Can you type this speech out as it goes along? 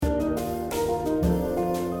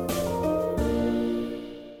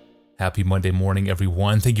Happy Monday morning,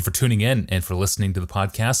 everyone. Thank you for tuning in and for listening to the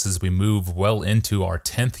podcast as we move well into our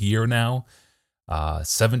 10th year now.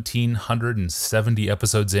 1,770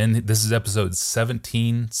 episodes in. This is episode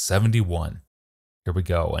 1771. Here we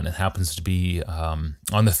go. And it happens to be on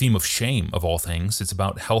the theme of shame, of all things. It's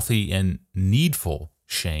about healthy and needful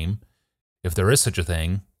shame, if there is such a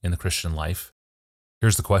thing in the Christian life.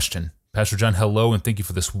 Here's the question. Pastor John, hello, and thank you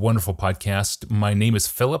for this wonderful podcast. My name is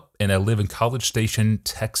Philip, and I live in College Station,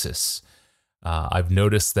 Texas. I've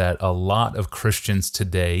noticed that a lot of Christians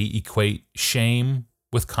today equate shame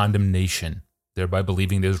with condemnation, thereby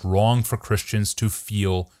believing it is wrong for Christians to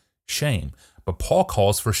feel shame. But Paul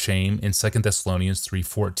calls for shame in 2 Thessalonians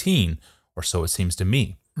 3:14, or so it seems to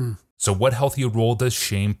me. So what healthy role does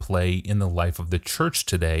shame play in the life of the church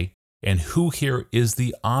today? And who here is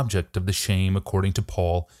the object of the shame according to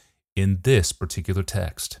Paul in this particular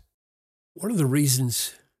text? One of the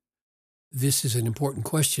reasons this is an important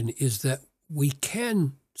question is that we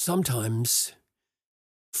can sometimes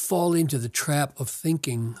fall into the trap of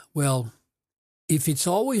thinking, well, if it's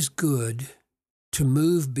always good to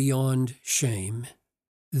move beyond shame,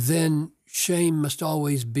 then shame must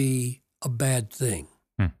always be a bad thing.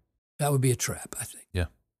 That would be a trap, I think. Yeah.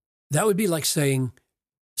 That would be like saying,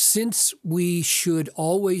 since we should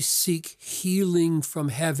always seek healing from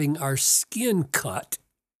having our skin cut,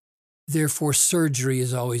 therefore surgery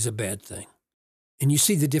is always a bad thing. And you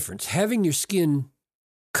see the difference. Having your skin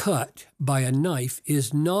cut by a knife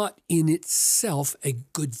is not in itself a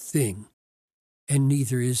good thing, and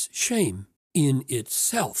neither is shame in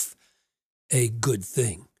itself a good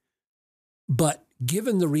thing. But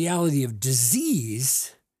given the reality of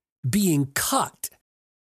disease, being cut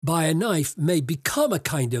by a knife may become a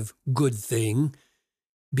kind of good thing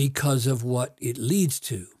because of what it leads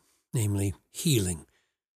to, namely healing.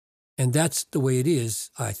 And that's the way it is,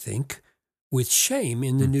 I think, with shame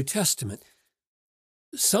in the New Testament.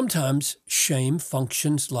 Sometimes shame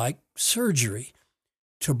functions like surgery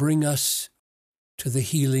to bring us to the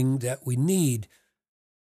healing that we need.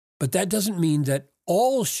 But that doesn't mean that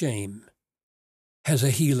all shame has a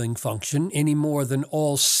healing function any more than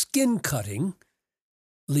all skin cutting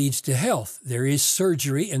leads to health. There is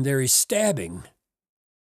surgery and there is stabbing.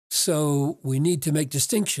 So we need to make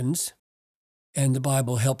distinctions, and the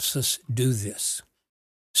Bible helps us do this.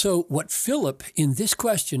 So what Philip in this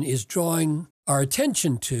question is drawing our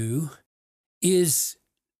attention to is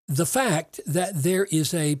the fact that there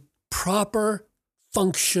is a proper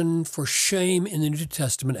function for shame in the New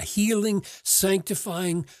Testament, a healing,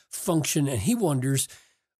 sanctifying function, and he wonders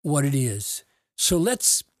what it is. So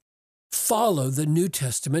let's follow the New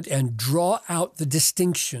Testament and draw out the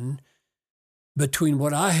distinction between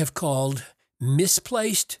what I have called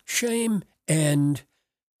misplaced shame and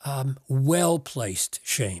well-placed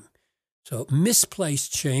shame. So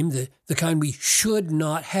misplaced shame, the kind we should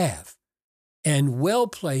not have, and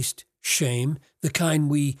well-placed shame, the kind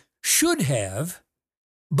we should have,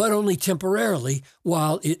 but only temporarily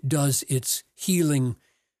while it does its healing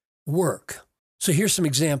work. So here's some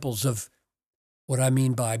examples of what I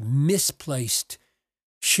mean by misplaced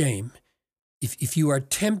shame. If you are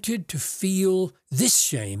tempted to feel this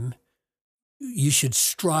shame, you should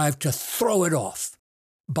strive to throw it off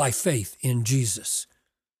by faith in Jesus.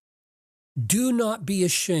 Do not be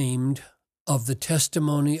ashamed of the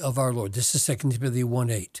testimony of our Lord. This is 2 Timothy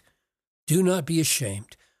 1:8. Do not be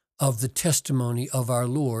ashamed of the testimony of our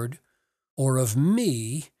Lord, or of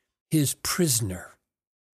me, his prisoner.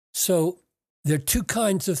 So there are two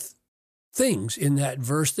kinds of things in that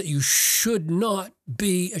verse that you should not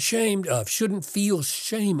be ashamed of, shouldn't feel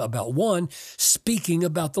shame about. One, speaking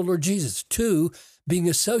about the Lord Jesus. Two, being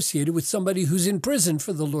associated with somebody who's in prison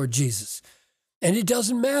for the Lord Jesus. And it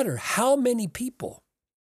doesn't matter how many people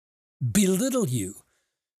belittle you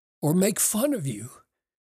or make fun of you,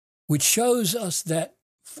 which shows us that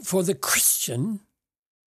for the Christian,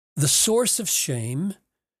 the source of shame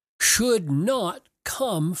should not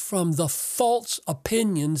come from the false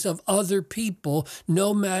opinions of other people,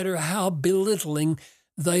 no matter how belittling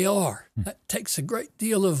they are. That takes a great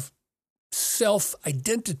deal of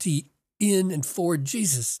self-identity in and for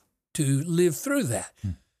Jesus to live through that.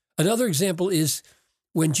 Another example is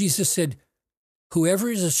when Jesus said,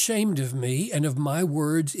 "Whoever is ashamed of me and of my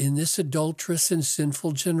words in this adulterous and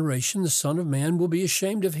sinful generation, the Son of Man will be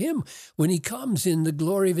ashamed of him when he comes in the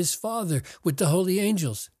glory of his Father with the holy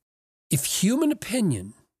angels." If human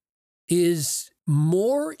opinion is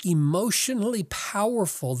more emotionally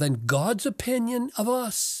powerful than God's opinion of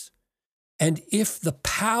us, and if the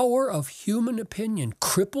power of human opinion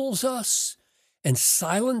cripples us and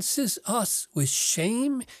silences us with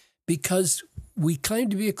shame because we claim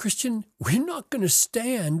to be a Christian, we're not going to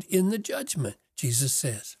stand in the judgment, Jesus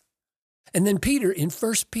says. And then Peter in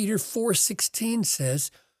 1 Peter 4:16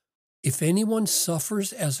 says, if anyone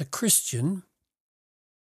suffers as a Christian,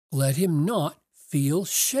 let him not feel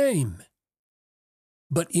shame,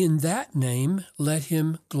 but in that name let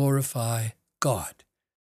him glorify God.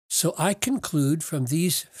 So I conclude from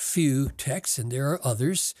these few texts, and there are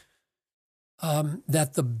others,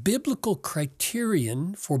 that the biblical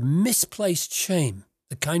criterion for misplaced shame,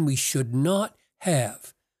 the kind we should not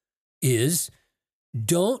have, is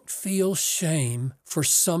don't feel shame for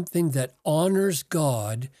something that honors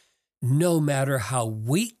God, no matter how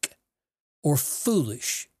weak or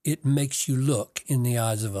foolish it makes you look in the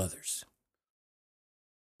eyes of others.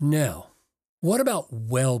 Now, what about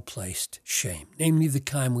well-placed shame, namely the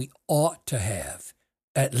kind we ought to have,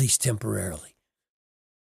 at least temporarily?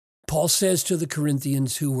 Paul says to the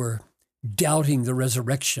Corinthians who were doubting the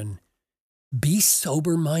resurrection, be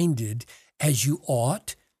sober-minded as you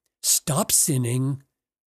ought, stop sinning,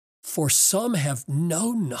 for some have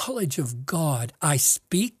no knowledge of God. I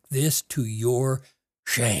speak this to your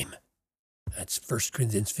shame. That's 1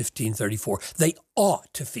 Corinthians 15:34. They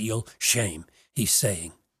ought to feel shame, he's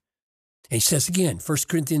saying. And he says again, 1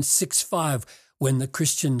 Corinthians 6:5, when the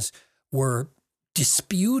Christians were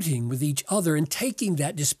disputing with each other and taking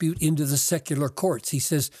that dispute into the secular courts, he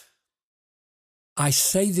says, I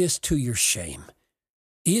say this to your shame.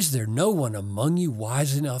 Is there no one among you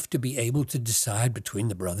wise enough to be able to decide between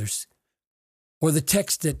the brothers? Or the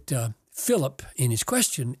text that Philip, in his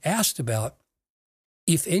question, asked about,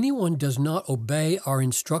 if anyone does not obey our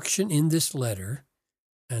instruction in this letter,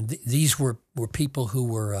 and these were people who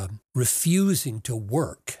were refusing to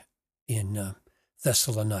work in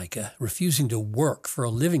Thessalonica, refusing to work for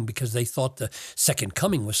a living because they thought the second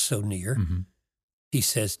coming was so near. Mm-hmm. He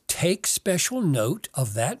says, take special note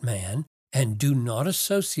of that man and do not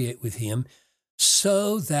associate with him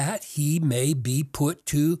so that he may be put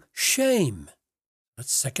to shame.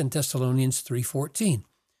 That's 2 Thessalonians 3:14.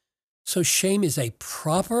 So shame is a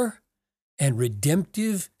proper and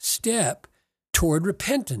redemptive step toward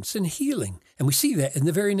repentance and healing. And we see that in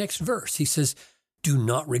the very next verse. He says, do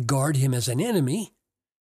not regard him as an enemy,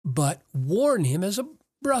 but warn him as a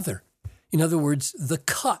brother. In other words, the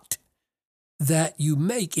cut that you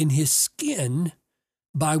make in his skin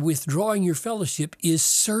by withdrawing your fellowship is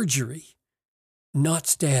surgery, not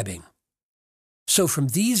stabbing. So from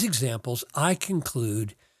these examples, I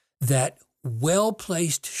conclude that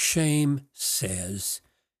well-placed shame says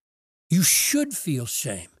you should feel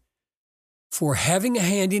shame for having a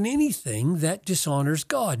hand in anything that dishonors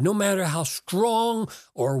God, no matter how strong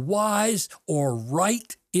or wise or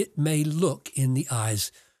right it may look in the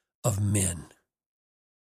eyes of men.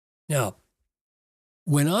 Now,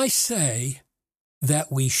 when I say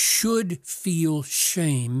that we should feel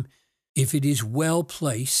shame if it is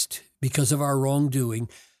well-placed because of our wrongdoing,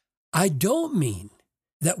 I don't mean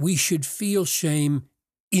that we should feel shame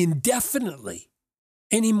indefinitely,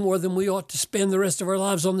 any more than we ought to spend the rest of our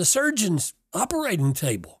lives on the surgeon's operating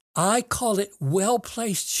table. I call it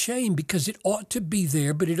well-placed shame because it ought to be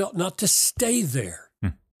there, but it ought not to stay there.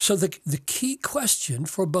 So the key question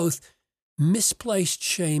for both misplaced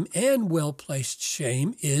shame and well-placed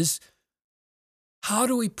shame is, how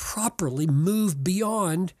do we properly move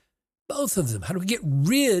beyond both of them? How do we get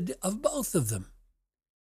rid of both of them?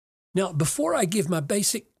 Now, before I give my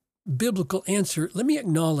basic biblical answer, let me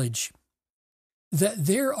acknowledge that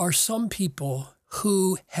there are some people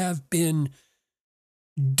who have been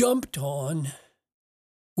dumped on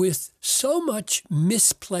with so much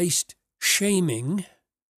misplaced shaming,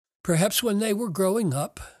 perhaps when they were growing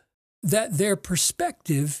up, that their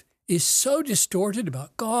perspective is so distorted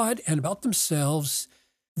about God and about themselves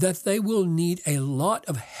that they will need a lot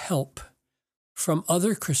of help from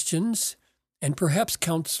other Christians and perhaps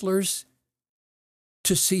counselors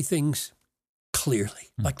to see things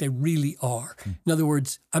clearly, like they really are. In other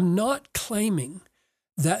words, I'm not claiming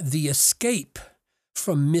that the escape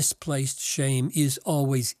from misplaced shame is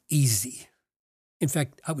always easy. In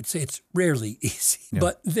fact, I would say it's rarely easy. Yeah.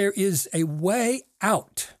 But there is a way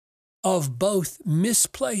out of both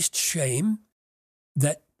misplaced shame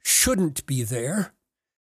that shouldn't be there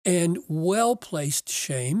and well-placed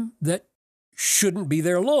shame that shouldn't be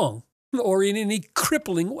there long or in any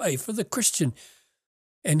crippling way for the Christian.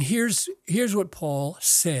 And here's what Paul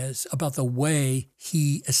says about the way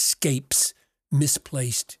he escapes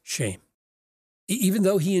misplaced shame. Even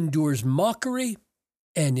though he endures mockery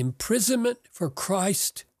and imprisonment for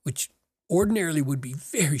Christ, which ordinarily would be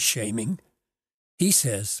very shaming, he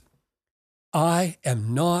says, I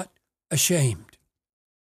am not ashamed,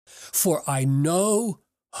 for I know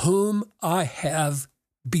whom I have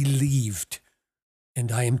believed,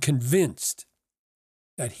 and I am convinced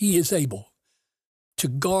that he is able to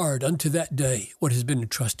guard unto that day what has been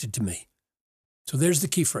entrusted to me. So there's the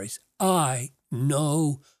key phrase. I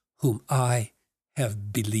know whom I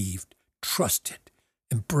have believed, trusted,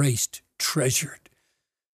 embraced, treasured,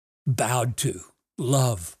 bowed to,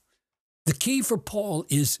 love. The key for Paul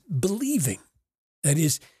is believing. That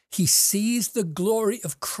is, he sees the glory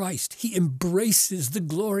of Christ. He embraces the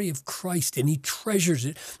glory of Christ and he treasures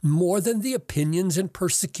it more than the opinions and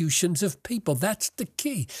persecutions of people. That's the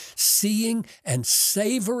key. Seeing and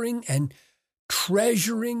savoring and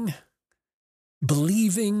treasuring,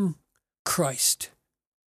 believing Christ.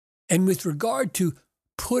 And with regard to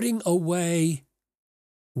putting away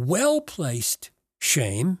well-placed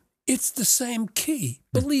shame, it's the same key.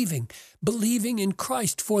 Believing in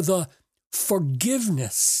Christ for the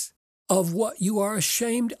forgiveness of what you are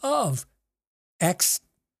ashamed of. Acts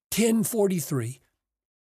 10:43.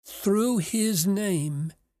 Through his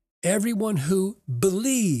name, everyone who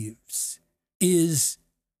believes is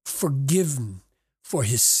forgiven for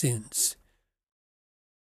his sins.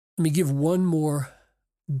 Let me give one more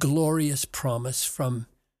glorious promise from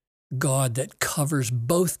God that covers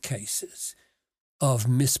both cases of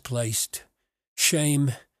misplaced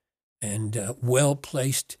shame and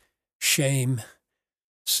well-placed shame,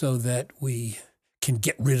 so that we can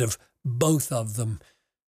get rid of both of them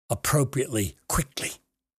appropriately, quickly.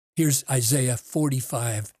 Here's Isaiah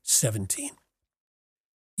 45:17.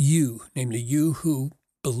 You, namely you who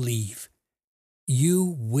believe,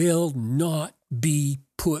 you will not be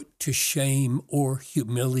put to shame or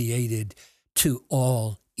humiliated to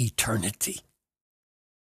all eternity.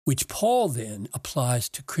 Which Paul then applies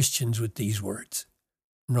to Christians with these words.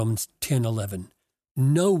 Romans 10:11.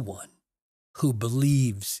 No one who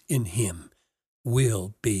believes in him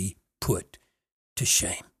will be put to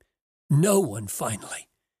shame. No one, finally,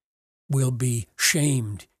 will be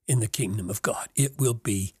shamed in the kingdom of God. It will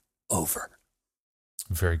be over.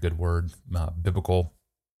 Very good word, biblical,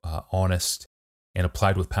 honest, and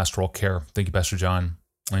applied with pastoral care. Thank you, Pastor John.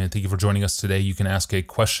 And thank you for joining us today. You can ask a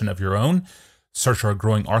question of your own, search our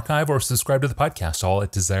growing archive, or subscribe to the podcast, all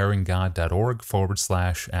at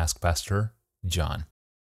desiringgod.org/Ask Pastor John.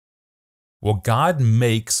 Well, God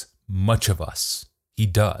makes much of us. He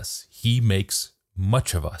does. He makes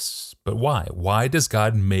much of us. But why? Why does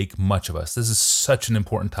God make much of us? This is such an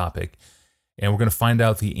important topic, and we're going to find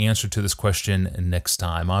out the answer to this question next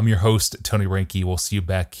time. I'm your host, Tony Reinke. We'll see you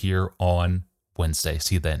back here on Wednesday.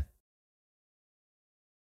 See you then.